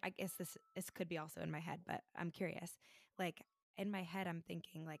 I guess this could be also in my head, but I'm curious. Like in my head, I'm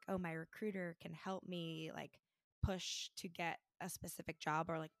thinking like, oh, my recruiter can help me like push to get a specific job,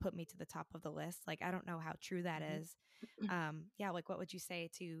 or like put me to the top of the list. Like I don't know how true that Mm-hmm. is. Yeah, like what would you say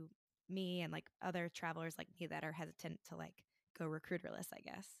to me and like other travelers like me that are hesitant to like go recruiterless, I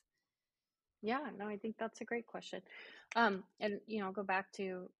guess? Yeah, no, I think that's a great question. And I'll go back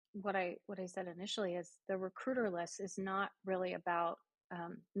to what I said initially, is the recruiter list is not really about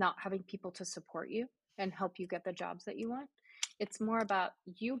not having people to support you and help you get the jobs that you want. It's more about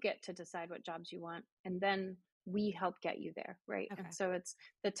you get to decide what jobs you want, and then we help get you there, right? And Okay. so it's,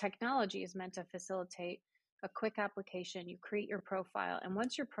 the technology is meant to facilitate a quick application. You create your profile, and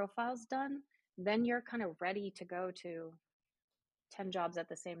once your profile's done, then you're kind of ready to go to 10 jobs at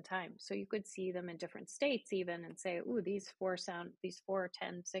the same time. So you could see them in different states even, and say, ooh, these 4,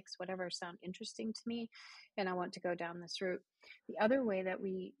 10, 6, whatever sound interesting to me, and I want to go down this route. The other way that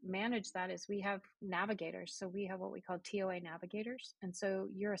we manage that is we have navigators. So we have what we call TOA navigators. And so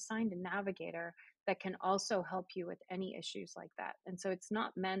you're assigned a navigator that can also help you with any issues like that. And so it's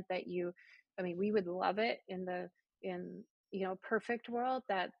not meant that we would love it in perfect world,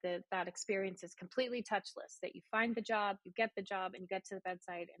 that that experience is completely touchless, that you find the job, you get the job, and you get to the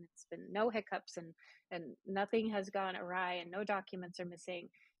bedside, and it's been no hiccups, and nothing has gone awry, and no documents are missing.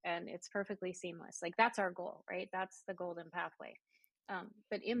 and it's perfectly seamless. Like that's our goal, right? That's the golden pathway.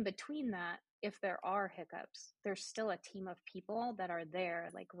 But in between that, if there are hiccups, there's still a team of people that are there,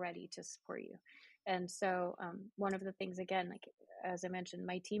 like ready to support you. And so, one of the things, again, like as I mentioned,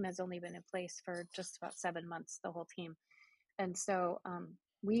 my team has only been in place for just about 7 months, the whole team. And so,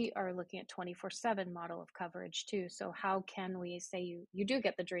 we are looking at 24/7 model of coverage too. So how can we say you do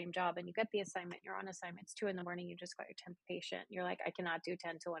get the dream job and you get the assignment, you're on assignment, it's 2 a.m, you just got your 10th patient. You're like, I cannot do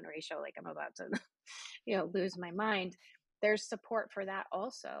 10-to-1 ratio. Like I'm about to, lose my mind. There's support for that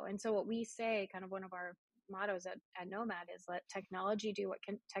also. And so what we say, kind of one of our mottos at Nomad, is let technology do what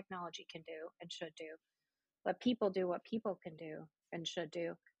technology can do and should do. Let people do what people can do and should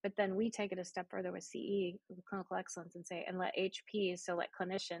do. But then we take it a step further with CE, with clinical excellence, and say, and let HPs, so let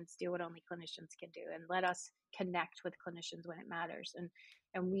clinicians do what only clinicians can do, and let us connect with clinicians when it matters.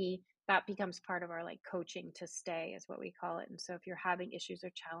 And we, that becomes part of our like coaching to stay, is what we call it. And so if you're having issues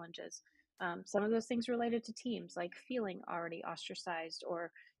or challenges, some of those things related to teams, like feeling already ostracized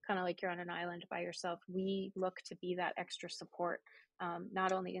or kind of like you're on an island by yourself, we look to be that extra support,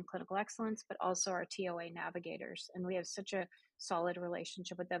 not only in clinical excellence, but also our TOA navigators. And we have such a solid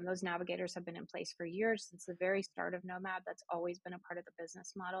relationship with them. Those navigators have been in place for years, since the very start of Nomad. That's always been a part of the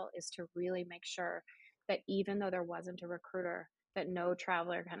business model, is to really make sure that even though there wasn't a recruiter, that no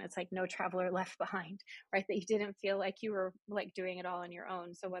traveler, kind of, it's like no traveler left behind, right? That you didn't feel like you were like doing it all on your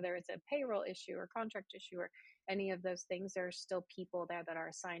own. So whether it's a payroll issue or contract issue or any of those things, there are still people there that are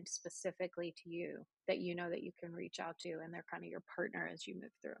assigned specifically to you, that you know that you can reach out to, and they're kind of your partner as you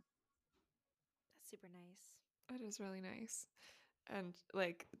move through. That's super nice. It is really nice. And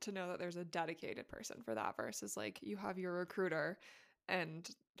like to know that there's a dedicated person for that versus like you have your recruiter and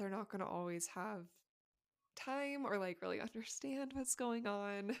they're not going to always have time or like really understand what's going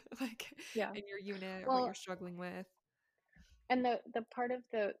on like Yeah. in your unit or what you're Well, struggling with. and the part of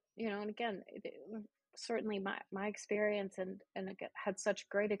the, and again, certainly my experience, and again, had such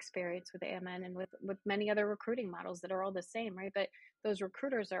great experience with AMN and with many other recruiting models that are all the same, right? But those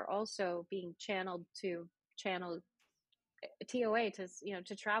recruiters are also being channeled to channel TOA to,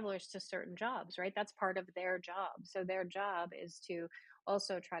 to travelers to certain jobs, right? That's part of their job. So their job is to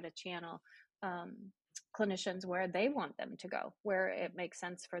also try to channel clinicians where they want them to go, where it makes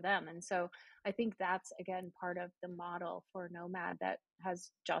sense for them. And so I think that's, again, part of the model for Nomad that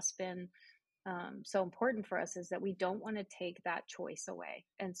has just been so important for us, is that we don't want to take that choice away.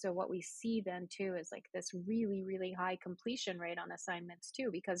 And so what we see then too is like this really, really high completion rate on assignments too,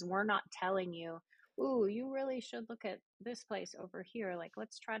 because we're not telling you, ooh, you really should look at this place over here. Like,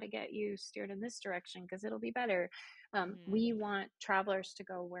 let's try to get you steered in this direction because it'll be better. We want travelers to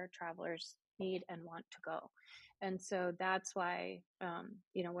go where travelers need and want to go. And so that's why,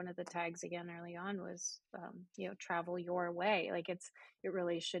 one of the tags again early on was, travel your way. Like it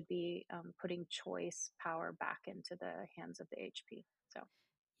really should be putting choice power back into the hands of the HP. So,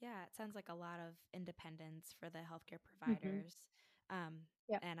 Yeah, it sounds like a lot of independence for the healthcare mm-hmm. providers. Um,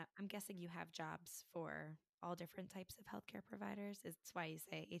 Yeah. and I'm guessing you have jobs for all different types of healthcare providers. It's why you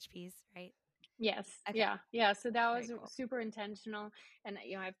say HPs, right? Yes. Okay, Yeah. Yeah. So that very was cool. super intentional. And,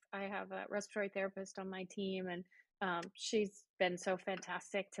 I have a respiratory therapist on my team, and she's been so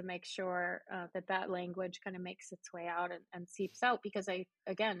fantastic to make sure that language kind of makes its way out and seeps out. Because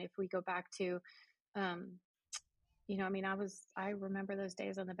again, if we go back to, um, I remember those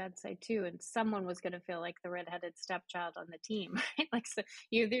days on the bedside too, and someone was going to feel like the redheaded stepchild on the team, right? Like, so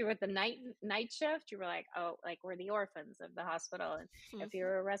you either with the night shift, you were like, oh, like we're the orphans of the hospital. And if you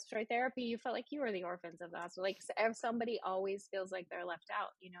were respiratory therapy, you felt like you were the orphans of the hospital. Like, so somebody always feels like they're left out,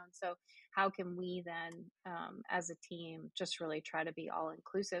 and so how can we then, as a team, just really try to be all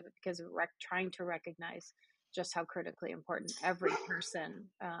inclusive, because we're trying to recognize just how critically important every person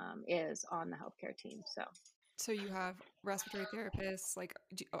is on the healthcare team. So you have respiratory therapists, like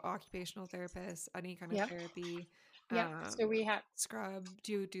occupational therapists, any kind of Yeah. therapy, Yep. So we have, scrub.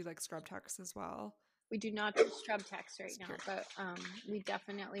 Do you do like scrub techs as well? we do not do scrub techs right Just now, curious. but we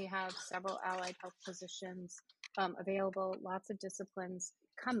definitely have several allied health positions available, lots of disciplines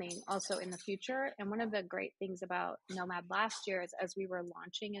coming also in the future. And one of the great things about Nomad last year is, as we were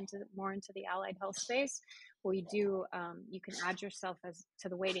launching more into the allied health space, we do, you can add yourself to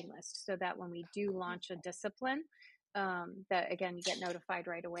the waiting list, so that when we do launch a discipline, that again, you get notified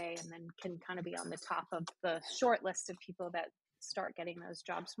right away, and then can kind of be on the top of the short list of people that start getting those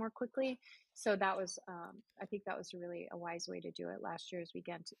jobs more quickly. So that was, I think that was really a wise way to do it last year, as we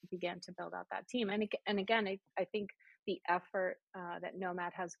began to build out that team. And again, I think the effort that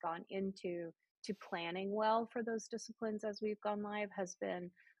Nomad has gone into to planning well for those disciplines as we've gone live has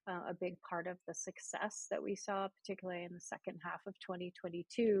been a big part of the success that we saw, particularly in the second half of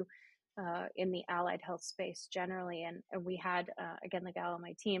 2022 in the allied health space generally. And we had, again, the gal on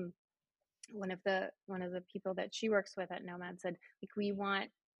my team, one of the people that she works with at Nomad said, like, we want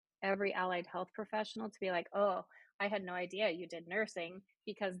every allied health professional to be like, oh, I had no idea you did nursing,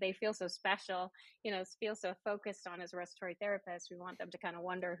 because they feel so special, feel so focused on as respiratory therapists. We want them to kind of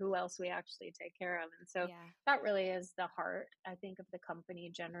wonder who else we actually take care of. And so that really is the heart, I think, of the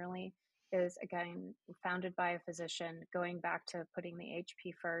company generally, is, again, founded by a physician, going back to putting the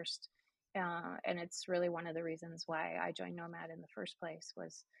HP first. And it's really one of the reasons why I joined Nomad in the first place,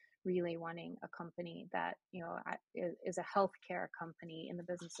 was really wanting a company that, is a healthcare company in the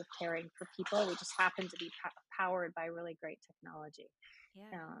business of caring for people. We just happen to be powered by really great technology.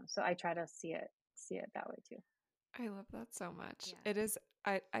 So I try to see it that way too. I love that so much. Yeah. It is,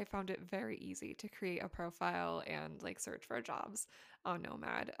 I found it very easy to create a profile and like search for jobs on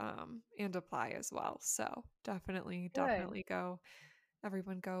Nomad, and apply as well. So definitely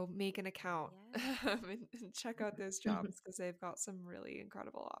everyone go make an account and check out those jobs, because they've got some really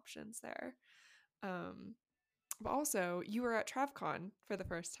incredible options there. But also, you were at TravCon for the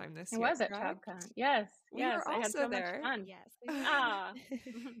first time this year, I was at correct? TravCon. Yes. We were I had also so much there. fun. Yes. Ah.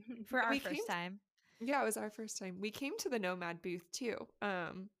 For our We first time. Yeah, it was our first time. We came to the Nomad booth too.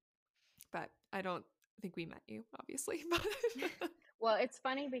 But I don't think we met you, obviously. Well, it's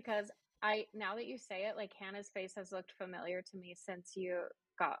funny because now that you say it, like, Hannah's face has looked familiar to me since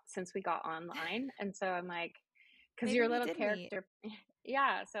we got online. And so I'm like, because Maybe your we little did character,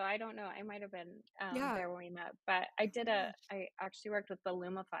 yeah. So I don't know. I might have been Yeah. there when we met, but I actually worked with the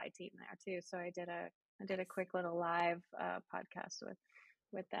Lumify team there too. So I did a quick little live podcast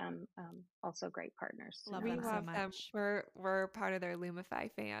with them. Also great partners. Love We them so love them. much. We're part of their Lumify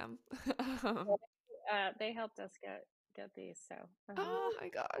fam. They helped us get these. So Oh my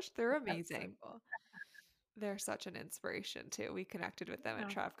gosh, they're That's so amazing. cool. They're such an inspiration too. We connected with them at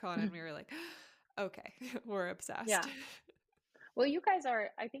yeah. TravCon and we were like, okay, we're obsessed. Yeah. Well,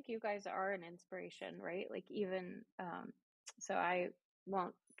 I think you guys are an inspiration, right? Like, even, so I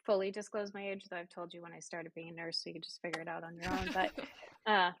won't fully disclose my age, though I've told you when I started being a nurse, so you can just figure it out on your own. But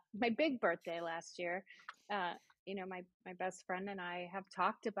my big birthday last year, my best friend and I have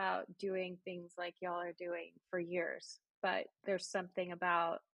talked about doing things like y'all are doing for years. But there's something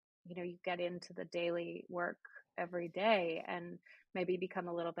about, you get into the daily work every day and maybe become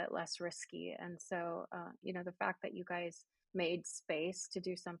a little bit less risky. And so, the fact that you guys made space to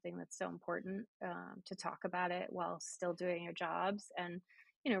do something that's so important, to talk about it while still doing your jobs, and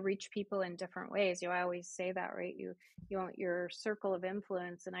reach people in different ways. I always say that, right? You want your circle of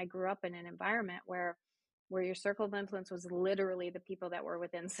influence, and I grew up in an environment where your circle of influence was literally the people that were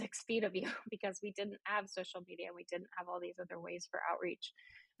within 6 feet of you, because we didn't have social media, we didn't have all these other ways for outreach.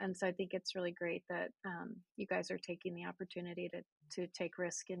 And so I think it's really great that you guys are taking the opportunity to take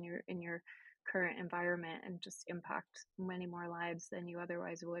risk in your current environment and just impact many more lives than you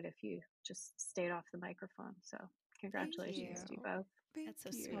otherwise would if you just stayed off the microphone. So congratulations to you both. That's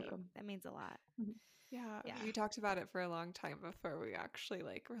so sweet. Welcome. That means a lot. Yeah, Yeah. we talked about it for a long time before we actually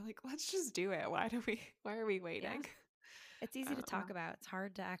we're like, let's just do it. Why are we waiting? It's easy to talk about. It's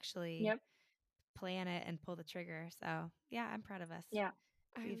hard to actually plan it and pull the trigger. So yeah, I'm proud of us. Yeah.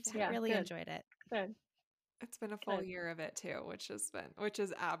 We've Yeah, really good. enjoyed it. Good. It's been a full year of it too, which is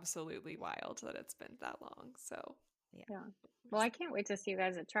absolutely wild that it's been that long. So yeah. Well, I can't wait to see you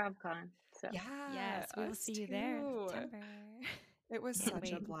guys at TravCon. So yes, we will see you there in September. It was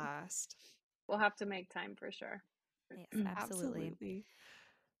such a blast. We'll have to make time for sure. Yes, absolutely.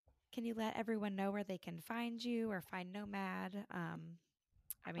 Can you let everyone know where they can find you or find Nomad? I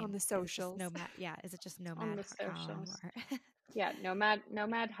mean, on the socials. Nomad, yeah. Is it just Nomad on the socials? Or yeah,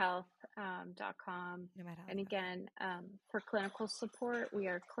 nomadhealth.com. Nomad Health. And again, for clinical support, we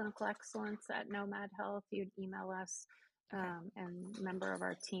are clinical excellence at Nomad Health. You'd email us, and a member of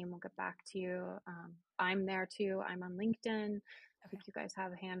our team will get back to you. I'm there too. I'm on LinkedIn. I think you guys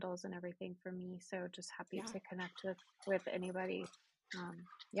have handles and everything for me. So just happy to connect with anybody.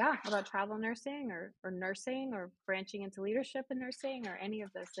 About travel nursing or nursing or branching into leadership in nursing or any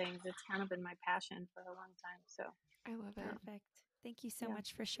of those things. It's kind of been my passion for a long time. So I love it. Perfect. Thank you so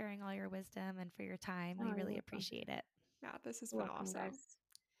much for sharing all your wisdom and for your time. We really appreciate it. Yeah, this has been awesome. Guys.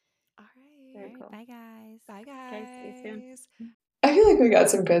 All right. Very cool. Bye, guys. Bye, guys. Okay, see you soon. I feel like we got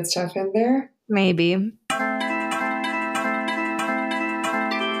some good stuff in there. Maybe.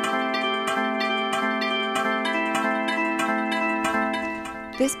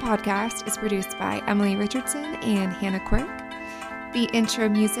 This podcast is produced by Emily Richardson and Hannah Quirk. The intro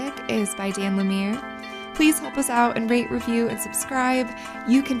music is by Dan Lemire. Please help us out and rate, review, and subscribe.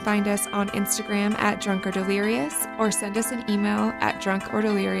 You can find us on Instagram at drunkorddelirious or send us an email at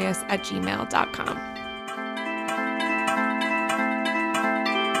drunkorddelirious@gmail.com.